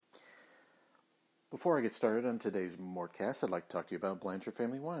Before I get started on today's Mortcast, I'd like to talk to you about Blanchard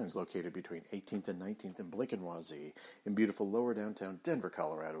Family Wines, located between 18th and 19th in Blakenwazie, in beautiful lower downtown Denver,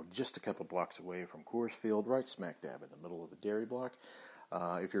 Colorado, just a couple blocks away from Coors Field, right smack dab in the middle of the dairy block.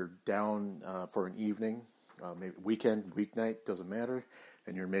 If you're down for an evening, maybe weekend, weeknight, doesn't matter,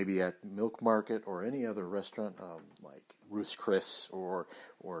 and you're maybe at Milk Market or any other restaurant like Ruth's Chris, or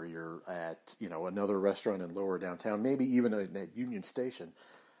you're at another restaurant in lower downtown, maybe even at Union Station,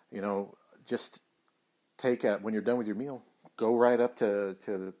 just when you're done with your meal, go right up to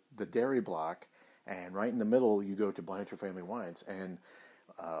the dairy block, and right in the middle you go to Blanchard Family Wines, and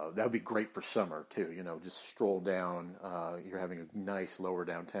that would be great for summer too. Just stroll down. You're having a nice lower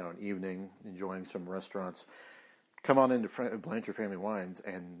downtown evening, enjoying some restaurants. Come on into Blanchard Family Wines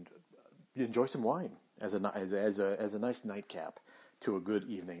and enjoy some wine as a nice nightcap to a good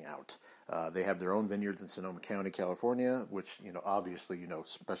evening out. They have their own vineyards in Sonoma County, California, which obviously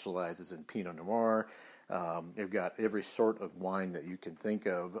specializes in Pinot Noir. They've got every sort of wine that you can think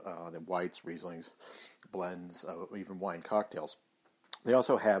of, the whites, Rieslings, blends, even wine cocktails. They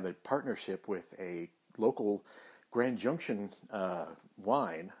also have a partnership with a local Grand Junction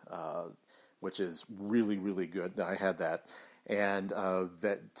wine, which is really, really good. I had that. And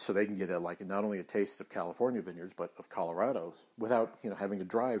so they can get not only a taste of California vineyards, but of Colorado without having to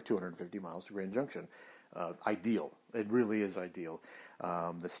drive 250 miles to Grand Junction. Ideal. It really is ideal.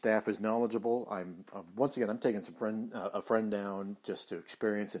 The staff is knowledgeable. I'm taking a friend down just to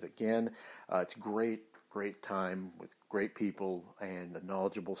experience it again. It's great time with great people and a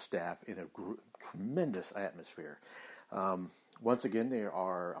knowledgeable staff in a tremendous atmosphere. Once again, they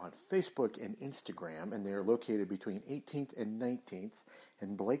are on Facebook and Instagram, and they are located between 18th and 19th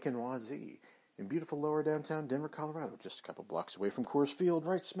in Blakenwazie, in beautiful lower downtown Denver, Colorado, just a couple blocks away from Coors Field,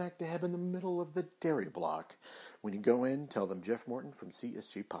 right smack dab in the middle of the dairy block. When you go in, tell them Jeff Morton from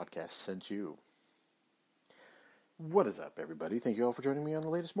CSG Podcast sent you. What is up, everybody? Thank you all for joining me on the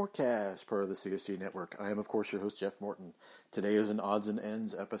latest Mortcast, part of the CSG Network. I am, of course, your host, Jeff Morton. Today is an odds and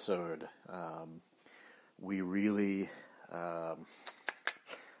ends episode. I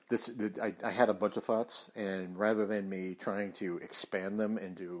had a bunch of thoughts, and rather than me trying to expand them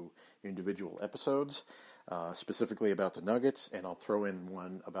into individual episodes, specifically about the Nuggets, and I'll throw in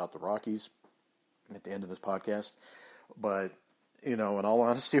one about the Rockies at the end of this podcast. But, in all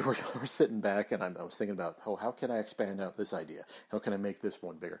honesty, we're sitting back, and I was thinking about, how can I expand out this idea? How can I make this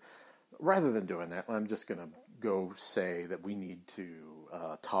one bigger? Rather than doing that, I'm just going to go say that we need to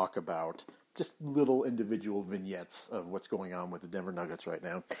talk about just little individual vignettes of what's going on with the Denver Nuggets right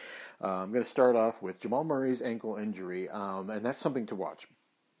now. I'm going to start off with Jamal Murray's ankle injury, and that's something to watch.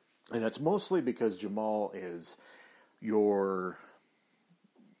 And that's mostly because Jamal is your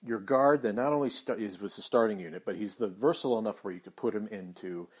guard that not only is with the starting unit, but he's versatile enough where you could put him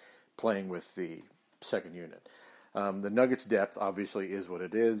into playing with the second unit. The Nuggets' depth obviously is what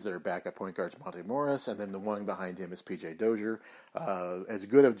it is. Their backup point guard's Monte Morris, and then the one behind him is PJ Dozier. As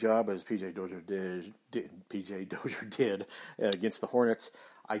good of a job as PJ Dozier did against the Hornets,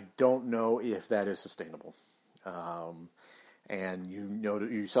 I don't know if that is sustainable. And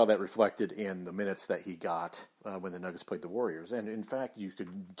you saw that reflected in the minutes that he got when the Nuggets played the Warriors. And in fact, you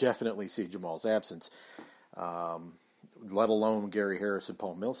could definitely see Jamal's absence, let alone Gary Harris and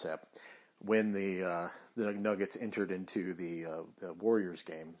Paul Millsap, when the Nuggets entered into the Warriors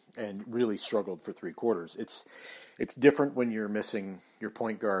game and really struggled for three quarters. It's different when you're missing your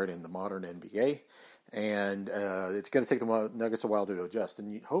point guard in the modern NBA, and it's going to take the Nuggets a while to adjust.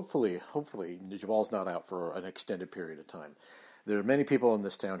 And hopefully Jamal's not out for an extended period of time. There are many people in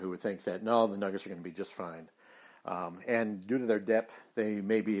this town who would think that no, the Nuggets are going to be just fine. And due to their depth,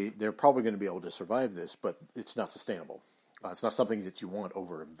 they're probably going to be able to survive this, but it's not sustainable. It's not something that you want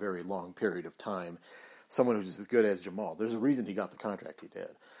over a very long period of time. Someone who's as good as Jamal. There's a reason he got the contract he did.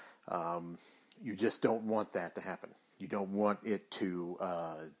 You just don't want that to happen. You don't want it to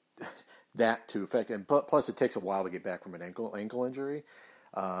that to affect. And plus, it takes a while to get back from an ankle injury.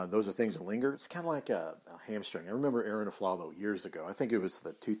 Those are things that linger. It's kind of like a hamstring. I remember Aaron Aflalo years ago. I think it was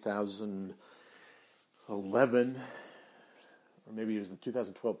the 2011, or maybe it was the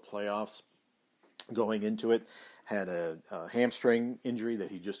 2012 playoffs. Going into it, had a hamstring injury that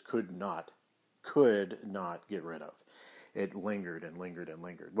he just could not get rid of. It lingered and lingered and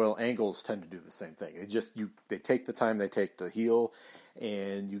lingered. Well, ankles tend to do the same thing. They take the time they take to heal,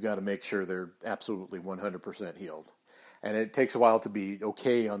 and you got to make sure they're absolutely 100% healed. And it takes a while to be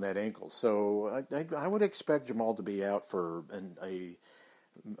okay on that ankle. So I would expect Jamal to be out for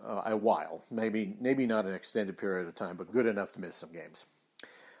a while. Maybe not an extended period of time, but good enough to miss some games.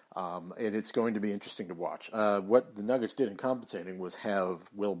 And it's going to be interesting to watch. What the Nuggets did in compensating was have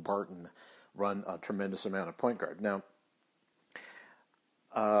Will Barton run a tremendous amount of point guard. Now,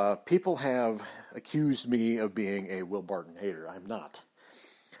 people have accused me of being a Will Barton hater. I'm not.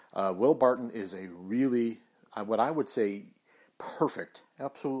 Will Barton is a really, what I would say, perfect,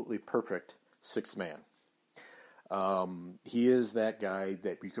 absolutely perfect sixth man. He is that guy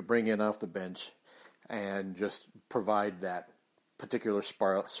that you could bring in off the bench and just provide that particular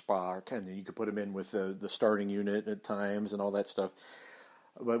spark, and then you could put him in with the starting unit at times and all that stuff.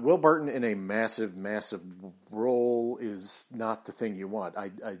 But Will Barton in a massive, massive role is not the thing you want.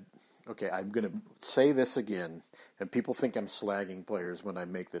 Okay, I'm going to say this again, and people think I'm slagging players when I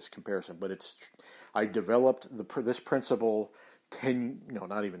make this comparison, but I developed this principle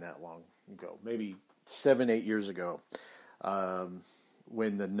not even that long ago, maybe 7-8 years ago,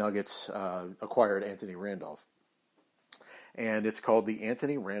 when the Nuggets acquired Anthony Randolph. And it's called the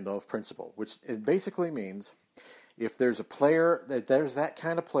Anthony Randolph principle, which it basically means if there's a player, there's that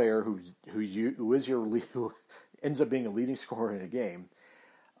kind of player who ends up being a leading scorer in a game,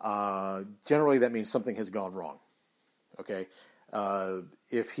 generally that means something has gone wrong. Okay,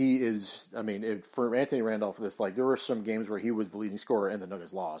 if he is, for Anthony Randolph, there were some games where he was the leading scorer and the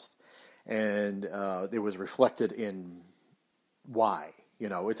Nuggets lost, and it was reflected in why.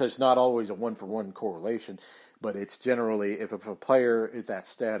 It's not always a 1-for-1 correlation, but it's generally if a player at that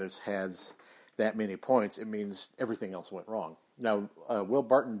status has that many points, it means everything else went wrong. Now, Will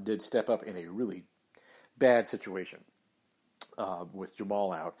Barton did step up in a really bad situation with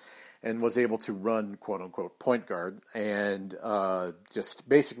Jamal out and was able to run, quote-unquote, point guard. And just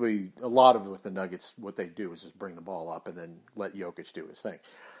basically a lot of it with the Nuggets, what they do is just bring the ball up and then let Jokic do his thing.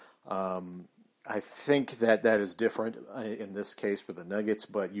 I think that is different in this case with the Nuggets,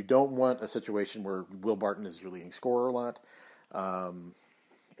 but you don't want a situation where Will Barton is your leading scorer a lot.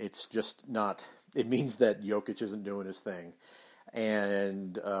 It's just not. It means that Jokic isn't doing his thing,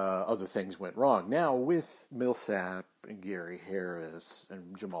 and other things went wrong. Now with Millsap and Gary Harris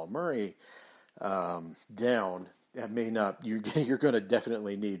and Jamal Murray down, that may not. You're going to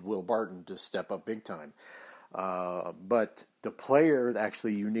definitely need Will Barton to step up big time. But the player that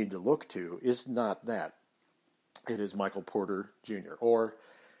actually you need to look to is not that. It is Michael Porter Jr., or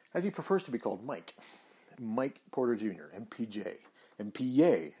as he prefers to be called, Mike Porter Jr.,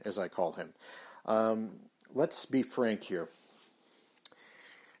 MPJ, as I call him. Let's be frank here.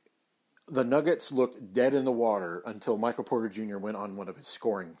 The Nuggets looked dead in the water until Michael Porter Jr. went on one of his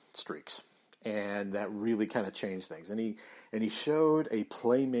scoring streaks, and that really kind of changed things. And he showed a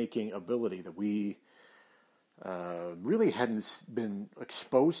playmaking ability that we really hadn't been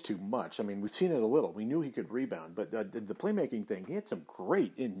exposed to much. We've seen it a little. We knew he could rebound, but the playmaking thing, he had some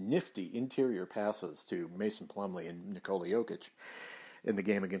great and nifty interior passes to Mason Plumlee and Nikola Jokic in the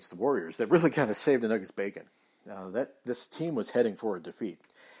game against the Warriors that really kind of saved the Nuggets bacon. This team was heading for a defeat,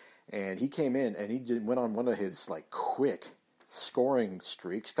 and he came in and he went on one of his quick scoring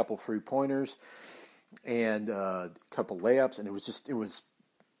streaks, a couple 3-pointers and a couple layups, and it was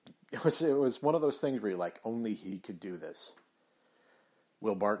one of those things where you're like, only he could do this.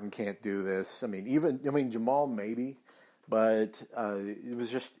 Will Barton can't do this. Jamal maybe, but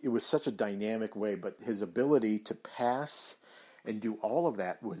it was such a dynamic way. But his ability to pass and do all of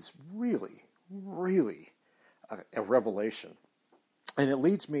that was really, really a revelation. And it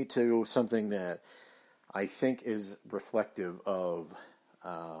leads me to something that I think is reflective of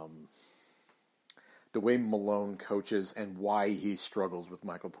the way Malone coaches and why he struggles with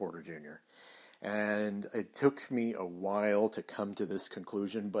Michael Porter Jr. And it took me a while to come to this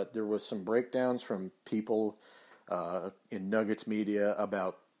conclusion, but there was some breakdowns from people in Nuggets media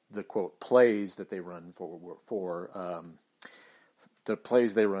about the quote plays that they run for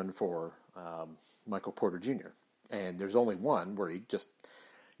Michael Porter Jr. And there's only one where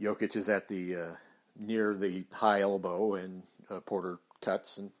Jokic is at the near the high elbow and Porter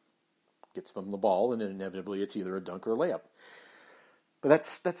cuts and gets them the ball, and then inevitably it's either a dunk or a layup.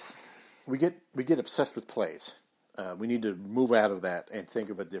 But we get obsessed with plays. We need to move out of that and think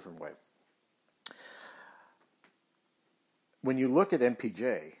of a different way. When you look at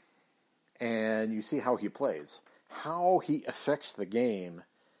MPJ and you see how he plays, how he affects the game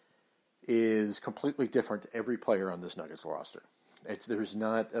is completely different to every player on this Nuggets roster. There's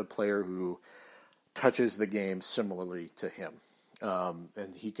not a player who touches the game similarly to him.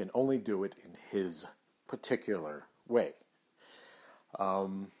 And he can only do it in his particular way.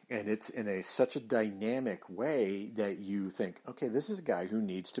 And it's in such a dynamic way that you think, okay, this is a guy who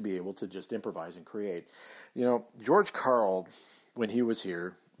needs to be able to just improvise and create. George Karl, when he was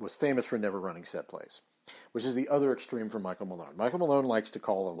here, was famous for never running set plays, which is the other extreme for Michael Malone. Michael Malone likes to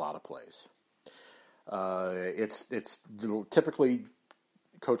call a lot of plays. It's typically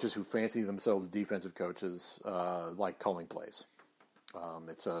coaches who fancy themselves defensive coaches like calling plays.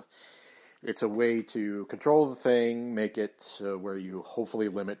 It's a way to control the thing, make it where you hopefully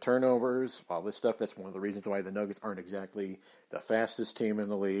limit turnovers. All this stuff, that's one of the reasons why the Nuggets aren't exactly the fastest team in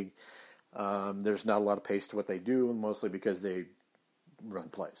the league. There's not a lot of pace to what they do, mostly because they run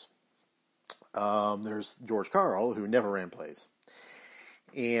plays. There's George Karl, who never ran plays.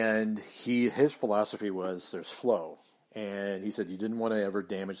 And his philosophy was there's flow. And he said you didn't want to ever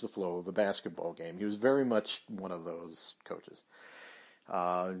damage the flow of a basketball game. He was very much one of those coaches.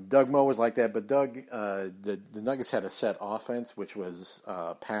 Doug Moe was like that, but the Nuggets had a set offense, which was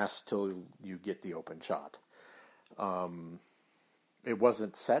pass till you get the open shot. It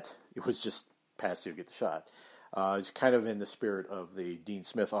wasn't set; it was just pass till you get the shot. It's kind of in the spirit of the Dean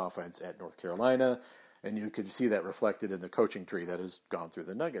Smith offense at North Carolina, and you could see that reflected in the coaching tree that has gone through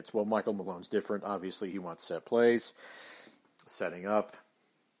the Nuggets. Well, Michael Malone's different. Obviously, he wants set plays, setting up.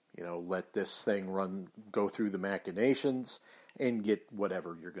 Let this thing go through the machinations, and get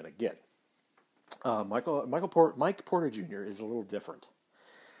whatever you're going to get. Mike Porter Jr. is a little different.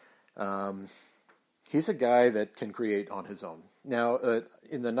 He's a guy that can create on his own. Now,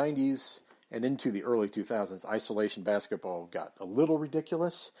 in the 90s and into the early 2000s, isolation basketball got a little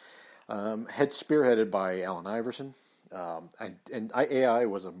ridiculous. Spearheaded by Allen Iverson. And AI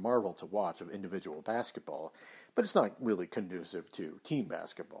was a marvel to watch of individual basketball, but it's not really conducive to team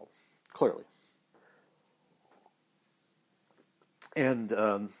basketball, clearly. And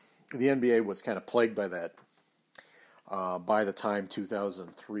the NBA was kind of plagued by that by the time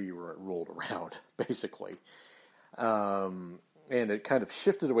 2003 rolled around, basically. And it kind of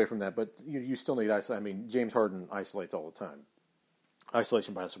shifted away from that, but you still need isolation. I mean, James Harden isolates all the time.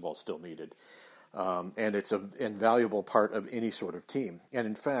 Isolation basketball is still needed. And it's an invaluable part of any sort of team. And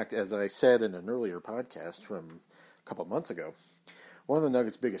in fact, as I said in an earlier podcast from a couple of months ago, one of the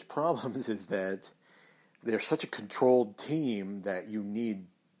Nuggets' biggest problems is that they're such a controlled team that you need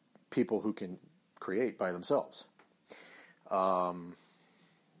people who can create by themselves.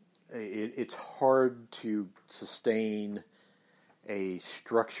 It's hard to sustain a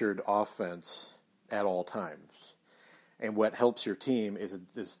structured offense at all times. And what helps your team is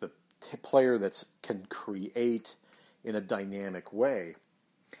the player that can create in a dynamic way.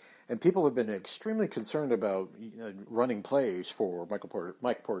 And people have been extremely concerned about running plays for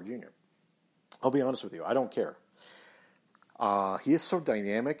Mike Porter Jr. I'll be honest with you, I don't care. He is so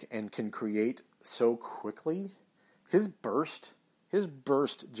dynamic and can create so quickly. His burst,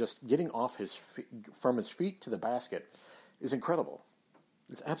 just getting off from his feet to the basket, is incredible.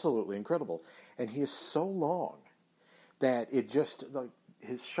 It's absolutely incredible, and he is so long that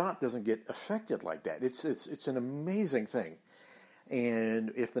his shot doesn't get affected like that. It's an amazing thing,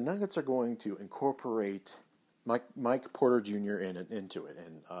 and if the Nuggets are going to incorporate Mike Porter Jr. into it,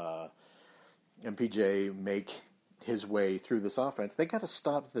 and MPJ make his way through this offense, they got to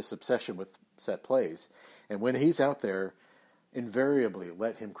stop this obsession with set plays. And when he's out there, invariably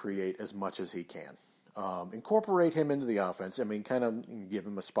let him create as much as he can. Incorporate him into the offense. I mean, kind of give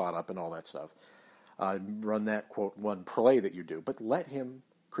him a spot up and all that stuff. Run that, quote, one play that you do. But let him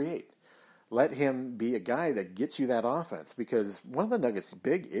create. Let him be a guy that gets you that offense. Because one of the Nuggets'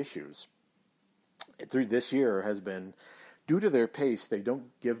 big issues through this year has been, due to their pace, they don't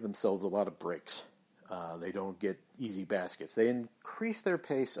give themselves a lot of breaks. They don't get easy baskets. They increased their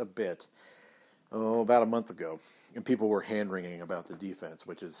pace a bit, about a month ago, and people were hand-wringing about the defense,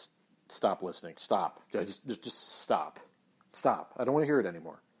 which is, stop listening. Stop. Just stop. Stop. I don't want to hear it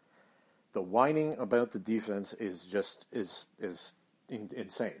anymore. The whining about the defense is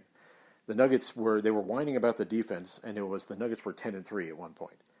insane. The Nuggets were whining about the defense, and the Nuggets were 10-3 at one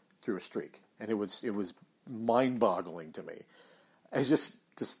point through a streak, and it was mind-boggling to me. I just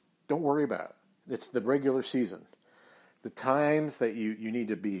don't worry about it. It's the regular season. The times that you need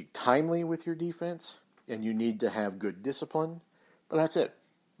to be timely with your defense and you need to have good discipline, but that's it.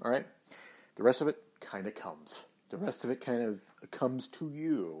 All right? The rest of it kind of comes. The rest of it kind of comes to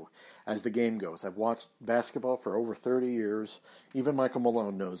you as the game goes. I've watched basketball for over 30 years. Even Michael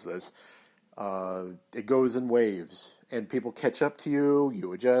Malone knows this. It goes in waves, and people catch up to you,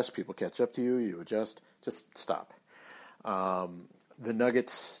 you adjust. People catch up to you, you adjust. Just stop. The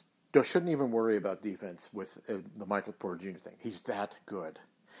Nuggets shouldn't even worry about defense with the Michael Porter Jr. thing. He's that good.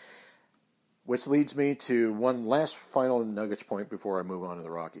 Which leads me to one last final Nuggets point before I move on to the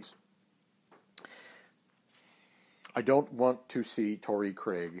Rockies. I don't want to see Torrey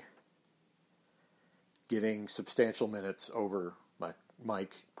Craig getting substantial minutes over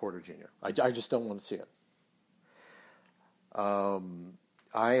Mike Porter Jr. I just don't want to see it.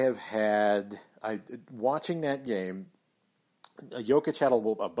 Watching that game, Jokic had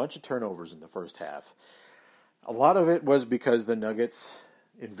a bunch of turnovers in the first half. A lot of it was because the Nuggets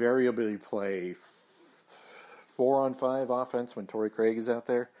invariably play 4-on-5 offense when Torrey Craig is out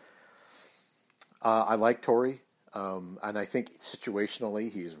there. I like Torrey, and I think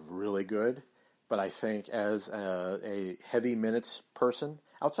situationally he's really good. But I think as a heavy minutes person,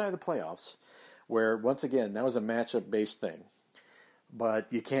 outside of the playoffs, where, once again, that was a matchup-based thing, but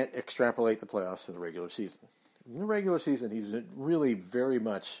you can't extrapolate the playoffs to the regular season. In the regular season, he's really very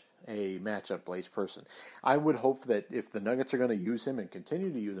much a matchup-based person. I would hope that if the Nuggets are going to use him and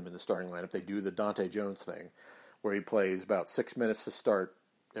continue to use him in the starting lineup, they do the Dante Jones thing, where he plays about 6 minutes to start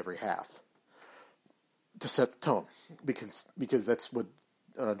every half to set the tone, because that's what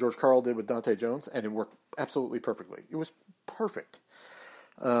George Karl did with Dante Jones, and it worked absolutely perfectly. It was perfect.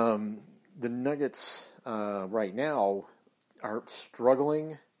 The Nuggets right now are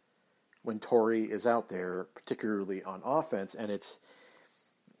struggling when Torrey is out there, particularly on offense, and it's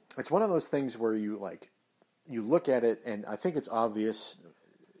one of those things where you look at it, and I think it's obvious.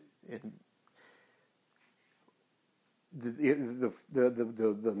 The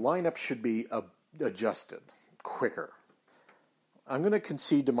lineup should be adjusted quicker. I'm going to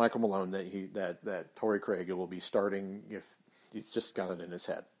concede to Michael Malone that Torrey Craig will be starting if he's just got it in his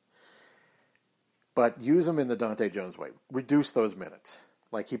head. But use him in the Dante Jones way. Reduce those minutes.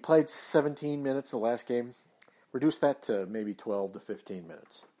 Like, he played 17 minutes the last game. Reduce that to maybe 12 to 15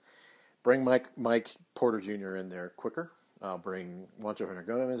 minutes. Bring Mike Porter Jr. in there quicker. Bring Juancho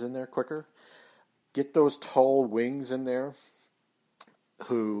Hernangomez in there quicker. Get those tall wings in there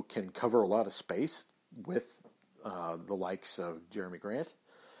who can cover a lot of space with the likes of Jeremy Grant.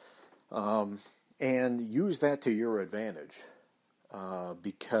 And use that to your advantage.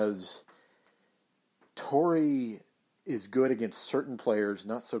 Because Torrey is good against certain players,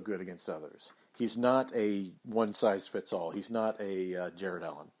 not so good against others. He's not a one-size-fits-all. He's not a Jared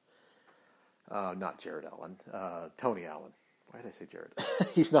Allen. Not Jared Allen. Tony Allen. Why did I say Jared?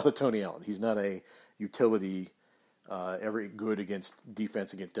 He's not a Tony Allen. He's not a utility, every good against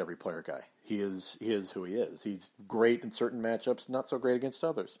defense against every player guy. He is who he is. He's great in certain matchups, not so great against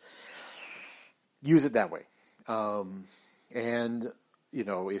others. Use it that way. And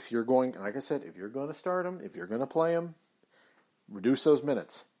if you're going, like I said, if you're going to start him, if you're going to play him, reduce those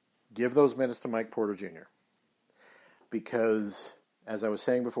minutes. Give those minutes to Mike Porter Jr. Because, as I was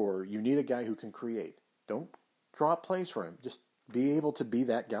saying before, you need a guy who can create. Don't draw up plays for him. Just be able to be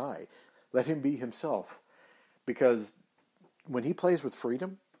that guy. Let him be himself. Because when he plays with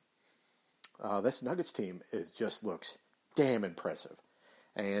freedom, this Nuggets team just looks damn impressive.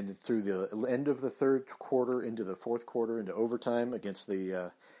 And through the end of the third quarter, into the fourth quarter, into overtime against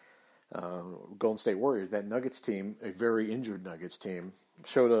the Golden State Warriors, that Nuggets team, a very injured Nuggets team,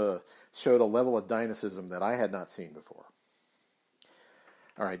 showed a level of dynamism that I had not seen before.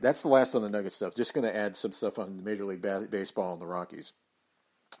 All right, that's the last on the Nuggets stuff. Just going to add some stuff on Major League Baseball and the Rockies.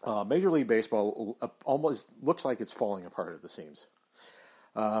 Major League Baseball almost looks like it's falling apart at the seams.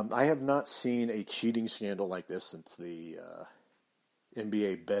 I have not seen a cheating scandal like this since the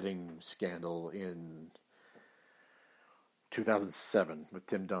NBA betting scandal in 2007 with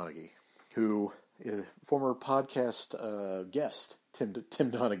Tim Donaghy, who is a former podcast guest, Tim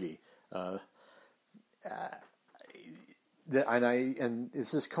Donaghy. And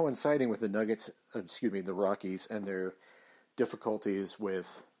this is coinciding with the the Rockies, and their difficulties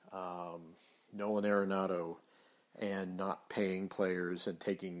with Nolan Arenado and not paying players and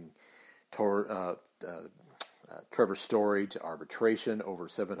taking Trevor Story to arbitration over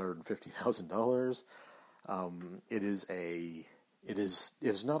 $750,000. It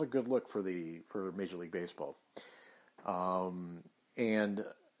is not a good look for Major League Baseball. And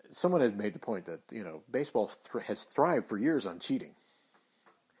someone had made the point that baseball has thrived for years on cheating,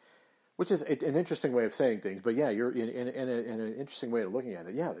 which is an interesting way of saying things. But yeah, you're in an interesting way of looking at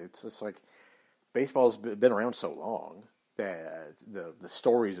it. Yeah, it's like baseball's been around so long that the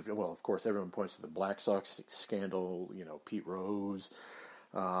stories of, well, of course, everyone points to the Black Sox scandal. Pete Rose.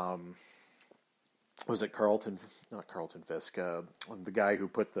 Was it not Carlton Fisk? The guy who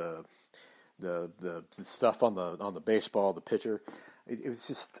put the stuff on the baseball, the pitcher. It was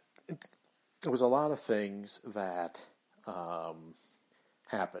just, there was a lot of things that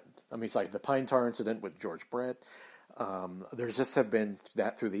happened. I mean, it's like the Pine Tar incident with George Brett. There's just have been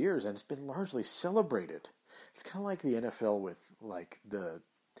that through the years, and it's been largely celebrated. It's kind of like the NFL with like the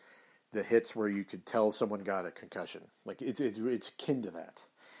hits where you could tell someone got a concussion. Like it's akin to that.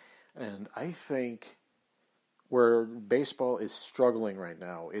 And I think where baseball is struggling right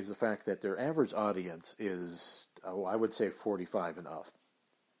now is the fact that their average audience is, I would say, 45 and up.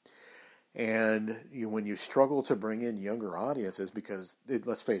 And when you struggle to bring in younger audiences, because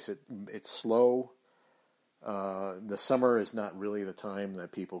let's face it, it's slow. The summer is not really the time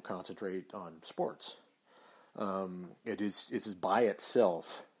that people concentrate on sports. It is by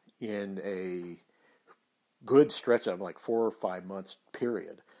itself in a good stretch of like 4 or 5 months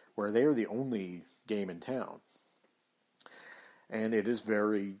period where they are the only game in town. And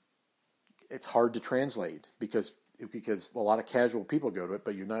it's hard to translate because a lot of casual people go to it,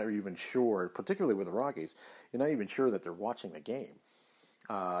 but you're not even sure, particularly with the Rockies, you're not even sure that they're watching the game.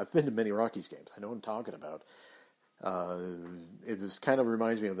 I've been to many Rockies games. I know what I'm talking about. It kind of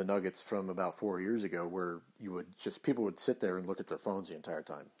reminds me of the Nuggets from about 4 years ago, where people would sit there and look at their phones the entire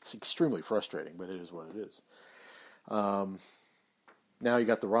time. It's extremely frustrating, but it is what it is. Now you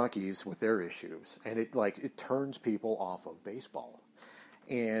got the Rockies with their issues, and it turns people off of baseball.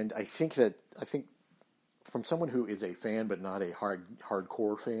 And I think from someone who is a fan but not a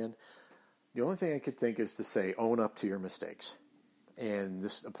hardcore fan, the only thing I could think is to say, own up to your mistakes. And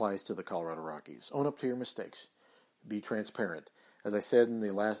this applies to the Colorado Rockies. Own up to your mistakes. Be transparent. As I said in the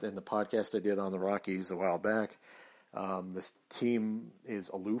podcast I did on the Rockies a while back, this team is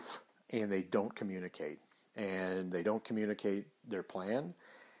aloof and they don't communicate. And they don't communicate their plan,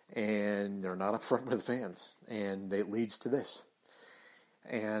 and they're not upfront with fans. And it leads to this.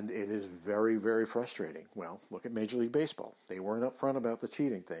 And it is very, very frustrating. Well, look at Major League Baseball. They weren't upfront about the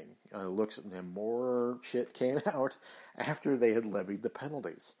cheating thing. Looks at them, more shit came out after they had levied the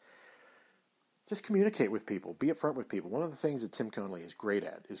penalties. Just communicate with people. Be upfront with people. One of the things that Tim Connolly is great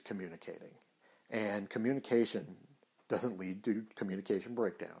at is communicating. And communication doesn't lead to communication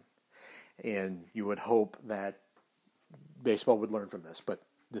breakdown. And you would hope that baseball would learn from this. But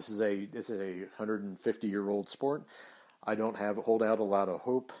this is a 150-year-old sport. I don't hold out a lot of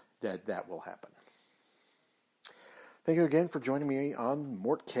hope that will happen. Thank you again for joining me on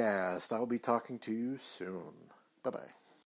Mortcast. I'll be talking to you soon. Bye-bye.